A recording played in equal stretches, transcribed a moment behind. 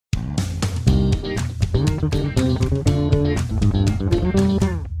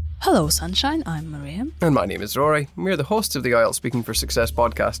Hello, Sunshine. I'm Maria. And my name is Rory. We're the hosts of the IELTS Speaking for Success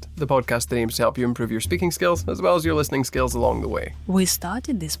podcast, the podcast that aims to help you improve your speaking skills as well as your listening skills along the way. We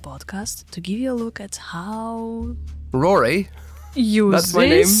started this podcast to give you a look at how Rory uses That's my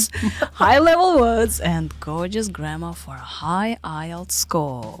name. high-level words and gorgeous grammar for a high IELTS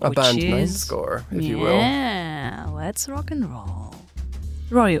score. A which band 9 is, score, if you will. Yeah, let's rock and roll.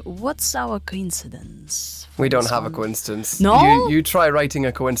 Rory, what's our coincidence? We don't have a coincidence. No? You try writing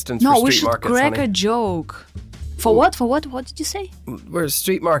a coincidence No, for we street should markets, crack honey. a joke. For what? For what? What did you say? We're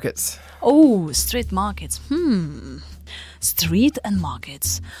street markets. Oh, street markets. Street and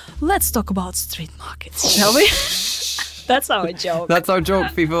markets. Let's talk about street markets, shall we? That's our joke. That's our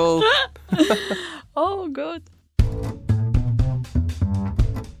joke, people. Oh, good.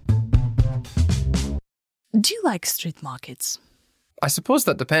 Do you like street markets? I suppose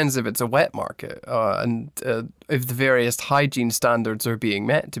that depends if it's a wet market and if the various hygiene standards are being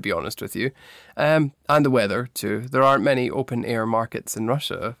met, to be honest with you. And the weather, too. There aren't many open-air markets in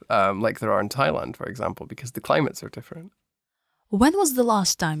Russia like there are in Thailand, for example, because the climates are different. When was the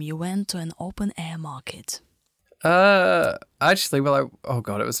last time you went to an open-air market? Actually, well, it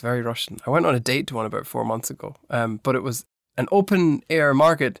was very Russian. I went on a date to one about 4 months ago, but it was an open-air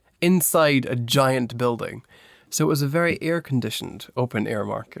market inside a giant building. So it was a very air-conditioned open-air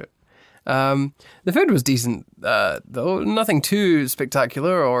market. The food was decent, though. Nothing too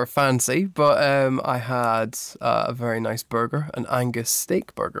spectacular or fancy, but I had a very nice burger, an Angus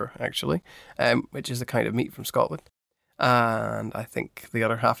steak burger, actually, which is a kind of meat from Scotland. And I think the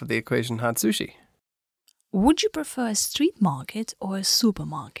other half of the equation had sushi. Would you prefer a street market or a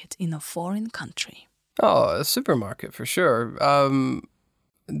supermarket in a foreign country? Oh, a supermarket for sure.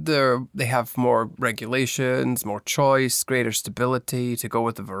 They have more regulations, more choice, greater stability to go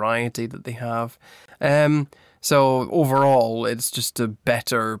with the variety that they have. So overall, it's just a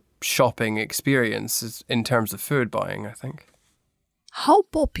better shopping experience in terms of food buying, I think. How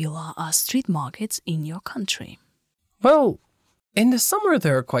popular are street markets in your country? Well, in the summer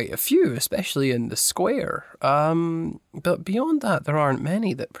there are quite a few, especially in the square. But beyond that, there aren't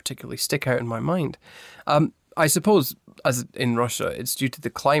many that particularly stick out in my mind. I suppose, as in Russia, it's due to the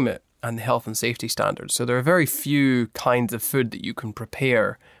climate and the health and safety standards. So there are very few kinds of food that you can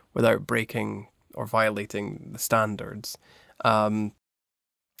prepare without breaking or violating the standards. And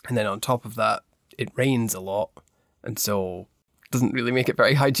then on top of that, it rains a lot. And so it doesn't really make it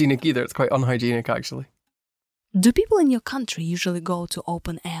very hygienic either. It's quite unhygienic, actually. Do people in your country usually go to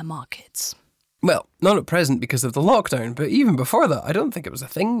open-air markets? Well, not at present because of the lockdown, but even before that, I don't think it was a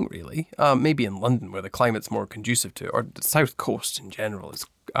thing, really. Maybe in London, where the climate's more conducive to, or the south coast in general is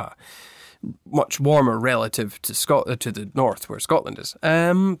much warmer relative to to the north, where Scotland is.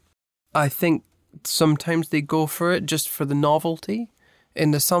 I think sometimes they go for it just for the novelty in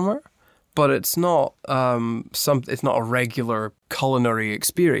the summer, but it's not it's not a regular culinary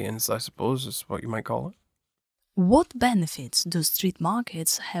experience, I suppose, is what you might call it. What benefits do street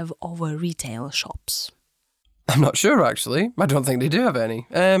markets have over retail shops? I'm not sure, actually. I don't think they do have any.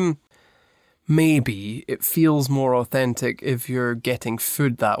 Maybe it feels more authentic if you're getting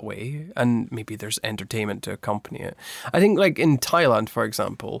food that way, and maybe there's entertainment to accompany it. I think, like in Thailand, for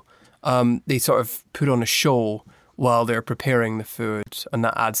example, they sort of put on a show while they're preparing the food, and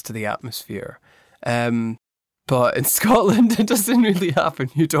that adds to the atmosphere. But in Scotland, it doesn't really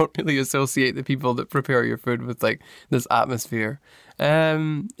happen. You don't really associate the people that prepare your food with like this atmosphere.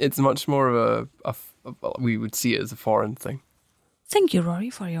 It's much more of we would see it as a foreign thing. Thank you, Rory,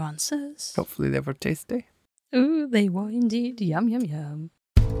 for your answers. Hopefully they were tasty. Ooh, they were indeed. Yum, yum, yum.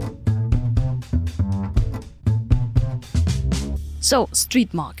 So,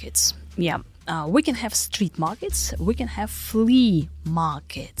 street markets. Yeah. We can have street markets, we can have flea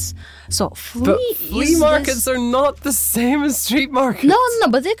markets. So flea markets are not the same as street markets. No,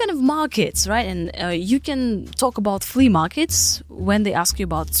 but they're kind of markets, right? And you can talk about flea markets when they ask you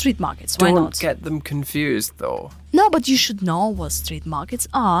about street markets. Why not? Don't get them confused, though. No, but you should know what street markets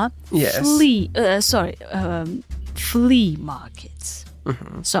are. Yes. Flea markets.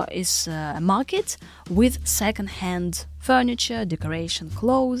 Mm-hmm. So it's a market with second-hand furniture, decoration,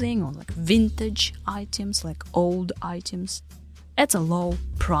 clothing, or like vintage items, like old items, at a low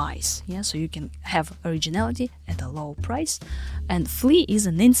price. Yeah, so you can have originality at a low price. And flea is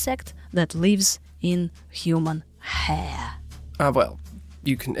an insect that lives in human hair. Well,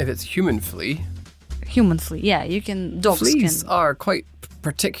 you can if it's human flea. Human flea, yeah, you can. Dogs Fleas can. are quite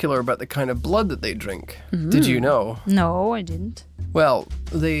particular about the kind of blood that they drink. Did you know? No, I didn't. Well,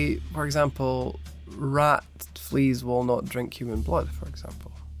 for example, rat fleas will not drink human blood, for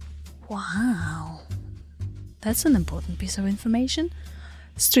example. Wow. That's an important piece of information.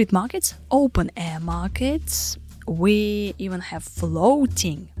 Street markets, open air markets. We even have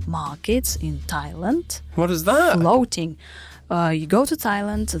floating markets in Thailand. What is that? Floating. You go to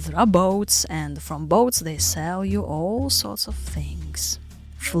Thailand, there are boats, and from boats they sell you all sorts of things.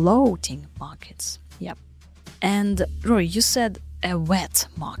 Floating markets. Yep. And Rory, you said a wet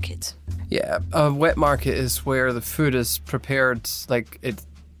market. Yeah, a wet market is where the food is prepared, like it.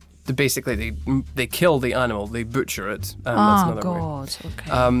 Basically, they kill the animal, they butcher it. That's another way.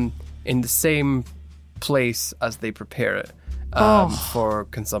 Okay. In the same place as they prepare it for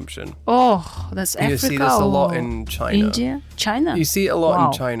consumption. Oh, that's Africa. You see this a lot in China. India, China. You see it a lot Wow.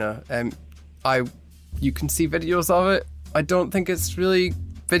 in China. You can see videos of it. I don't think it's really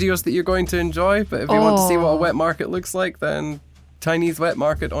videos that you're going to enjoy, but if you want to see what a wet market looks like, then Chinese wet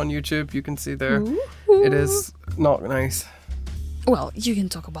market on YouTube, you can see there. Ooh. It is not nice. Well, you can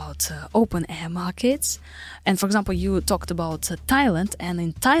talk about open air markets. And for example, you talked about Thailand. And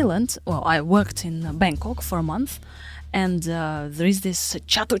in Thailand, well, I worked in Bangkok for a month. And there is this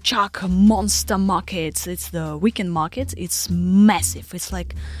Chatuchak monster market. It's the weekend market. It's massive. It's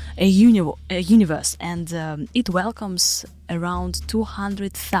like a universe. And it welcomes around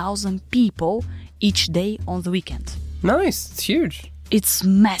 200,000 people each day on the weekend. Nice. It's huge. It's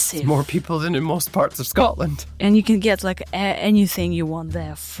massive. More people than in most parts of Scotland. And you can get like anything you want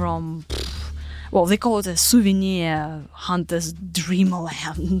there from, well, they call it a souvenir hunter's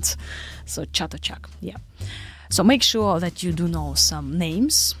dreamland. So Chatuchak, yeah. So make sure that you do know some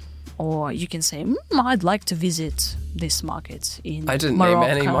names, or you can say, I'd like to visit this market in I didn't Morocco.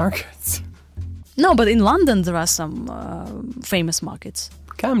 name any markets. No, but in London there are some famous markets.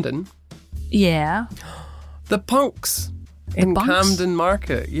 Camden. Yeah. The Punks. In Punks? Camden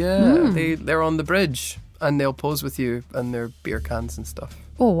Market, yeah. They're on the bridge and they'll pose with you and their beer cans and stuff.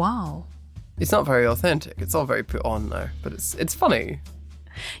 Oh, wow. It's not very authentic. It's all very put on now, but it's funny.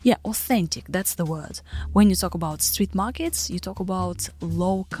 Yeah, authentic, that's the word. When you talk about street markets, you talk about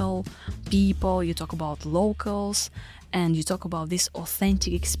local people, you talk about locals, and you talk about this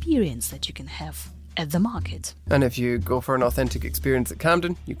authentic experience that you can have at the market. And if you go for an authentic experience at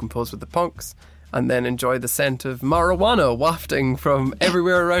Camden, you can pose with the Punks and then enjoy the scent of marijuana wafting from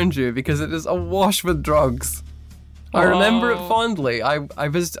everywhere around you because it is awash with drugs. I remember it fondly. I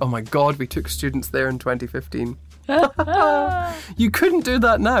visited, oh my God, we took students there in 2015. You couldn't do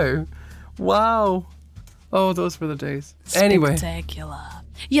that now. Wow. Oh, those were the days. Anyway. Spectacular.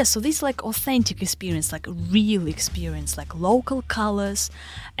 Yeah, so this like authentic experience, like real experience, like local colors,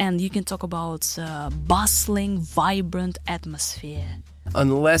 and you can talk about bustling, vibrant atmosphere.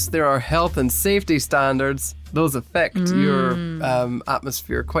 Unless there are health and safety standards, those affect your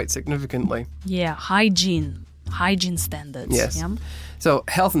atmosphere quite significantly. Yeah, hygiene standards. Yes. Yeah? So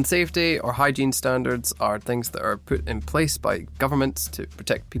health and safety or hygiene standards are things that are put in place by governments to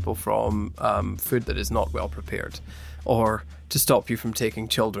protect people from food that is not well prepared, or to stop you from taking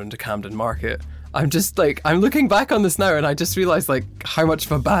children to Camden Market. I'm looking back on this now and I just realised like how much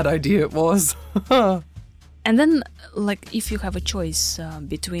of a bad idea it was. And then, like, if you have a choice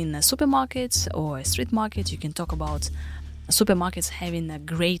between supermarkets or a street market, you can talk about supermarkets having a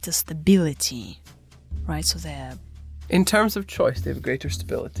greater stability, right? So they're... In terms of choice, they have greater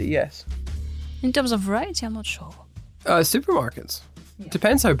stability, yes. In terms of variety, I'm not sure. Supermarkets. Yeah.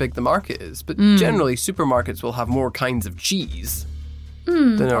 Depends how big the market is, but generally supermarkets will have more kinds of cheese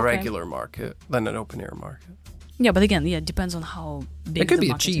than a regular market, than an open-air market. Yeah, but again, it depends on how big it could the be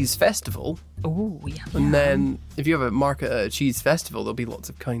a market cheese is. festival. Oh, yeah. And then if you have a market at a cheese festival, there'll be lots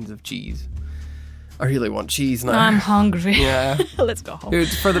of kinds of cheese. I really want cheese now. I'm hungry. Yeah. Let's go home. Dude,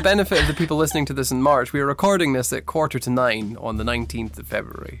 for the benefit of the people listening to this in March, we are recording this at 8:45 on the 19th of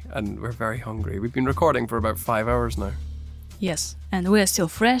February, and we're very hungry. We've been recording for about 5 hours now. Yes, and we are still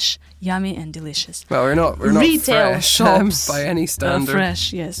fresh, yummy, and delicious. Well, we're not Retail fresh shops by any standard.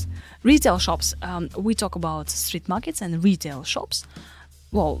 Fresh, yes. Retail shops. We talk about street markets and retail shops.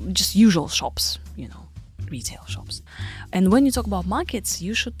 Well, just usual shops, retail shops. And when you talk about markets,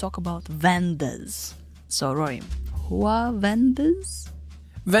 you should talk about vendors. So, Rory, who are vendors?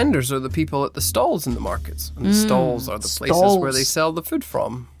 Vendors are the people at the stalls in the markets. And the stalls are the places where they sell the food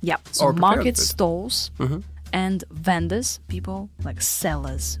from. Yeah, so or prepare market the food. stalls and vendors, people like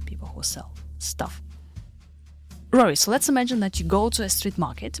sellers, people who sell stuff. Rory, so let's imagine that you go to a street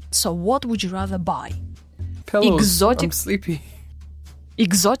market. So what would you rather buy? Pillows. I'm sleepy.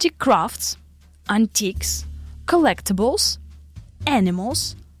 Exotic crafts, antiques, collectibles,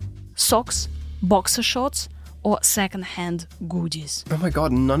 animals, socks, boxer shorts, or second-hand goodies? Oh my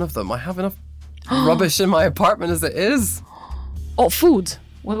God, none of them. I have enough rubbish in my apartment as it is. Or food.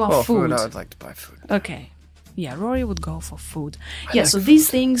 What about food? I would like to buy food. Okay. Yeah, Rory would go for food. I Yeah, like so these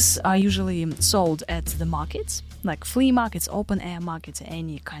things are usually sold at the markets, like flea markets, open air markets,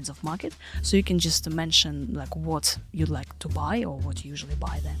 any kinds of market. So you can just mention like what you'd like to buy or what you usually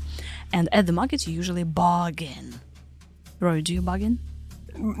buy there. And at the market, you usually bargain. Rory, do you bargain?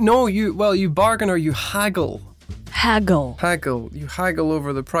 No, you bargain or you haggle. Haggle. You haggle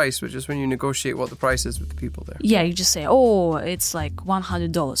over the price, which is when you negotiate what the price is with the people there. Yeah, you just say, oh, it's like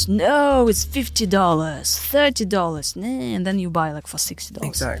 $100. No, it's $50, $30. Nah, and then you buy like for $60.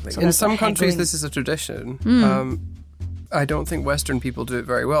 Exactly. So In that's some the countries, haggling. this is a tradition. I don't think Western people do it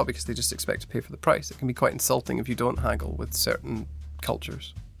very well because they just expect to pay for the price. It can be quite insulting if you don't haggle with certain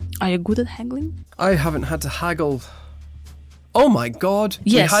cultures. Are you good at haggling? I haven't had to haggle. Oh my God.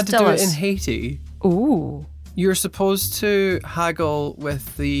 Yes, we had to tell do us. it in Haiti. Ooh. You're supposed to haggle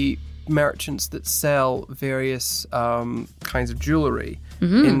with the merchants that sell various kinds of jewellery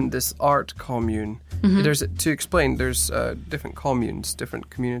in this art commune. There's different communes, different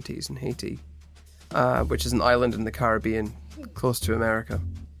communities in Haiti, which is an island in the Caribbean, close to America.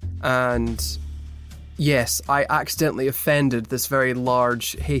 And yes, I accidentally offended this very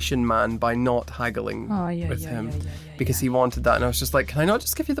large Haitian man by not haggling with him because he wanted that. And I was just like, can I not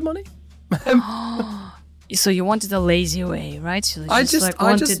just give you the money? So you wanted a lazy way, right? So I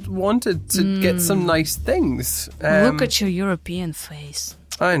just wanted to get some nice things. Look at your European face.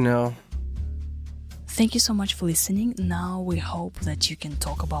 I know. Thank you so much for listening. Now we hope that you can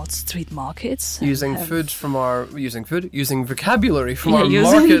talk about street markets. Using vocabulary from our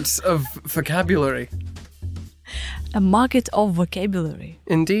using- market of vocabulary. A market of vocabulary.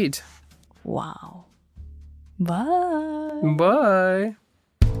 Indeed. Wow. Bye. Bye.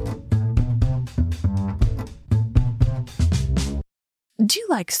 Do you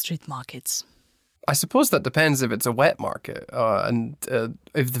like street markets? I suppose that depends if it's a wet market and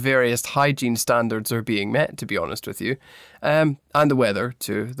if the various hygiene standards are being met, to be honest with you. And the weather,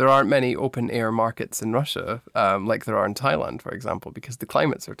 too. There aren't many open-air markets in Russia, like there are in Thailand, for example, because the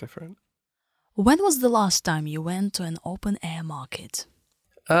climates are different. When was the last time you went to an open-air market?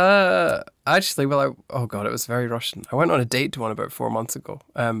 Actually, it was very Russian. I went on a date to one about 4 months ago,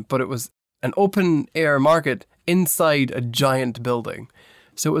 but it was an open-air market inside a giant building.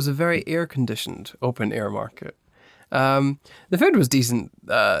 So it was a very air-conditioned open-air market. The food was decent,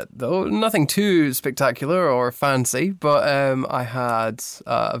 though. Nothing too spectacular or fancy, but I had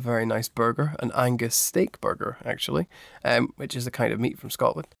a very nice burger, an Angus steak burger, actually, which is a kind of meat from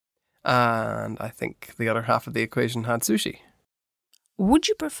Scotland. And I think the other half of the equation had sushi. Would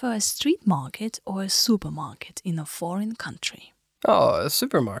you prefer a street market or a supermarket in a foreign country? Oh, a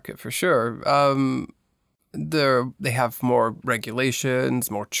supermarket for sure. They have more regulations,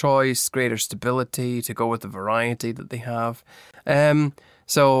 more choice, greater stability to go with the variety that they have.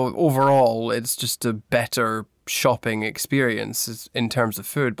 So overall, it's just a better shopping experience in terms of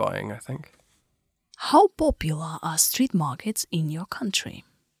food buying, I think. How popular are street markets in your country?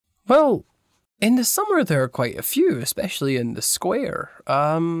 Well, in the summer there are quite a few, especially in the square.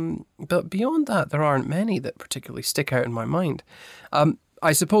 But beyond that, there aren't many that particularly stick out in my mind.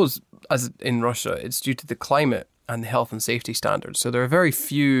 I suppose, as in Russia, it's due to the climate and the health and safety standards. So there are very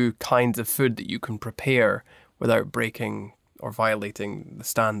few kinds of food that you can prepare without breaking or violating the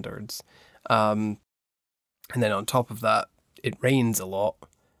standards. And then on top of that, it rains a lot.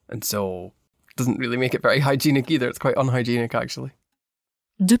 And so it doesn't really make it very hygienic either. It's quite unhygienic, actually.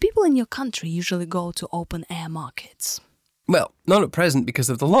 Do people in your country usually go to open-air markets? Well, not at present because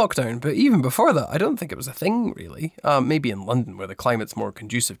of the lockdown, but even before that, I don't think it was a thing, really. Maybe in London, where the climate's more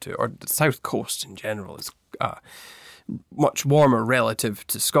conducive to it, or the south coast in general is much warmer relative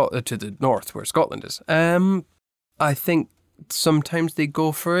to to the north, where Scotland is. I think sometimes they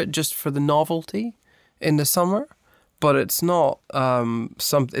go for it just for the novelty in the summer, but it's not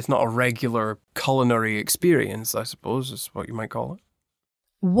it's not a regular culinary experience, I suppose, is what you might call it.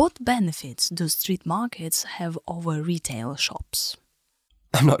 What benefits do street markets have over retail shops?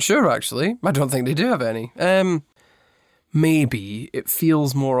 I'm not sure, actually. I don't think they do have any. Maybe it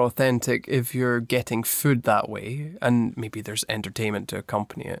feels more authentic if you're getting food that way, and maybe there's entertainment to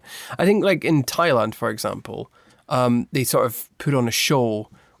accompany it. I think, like in Thailand, for example, they sort of put on a show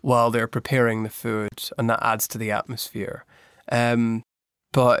while they're preparing the food, and that adds to the atmosphere.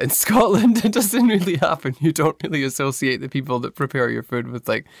 But in Scotland, it doesn't really happen. You don't really associate the people that prepare your food with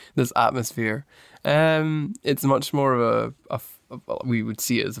like this atmosphere. It's much more of we would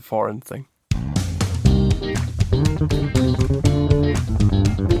see it as a foreign thing.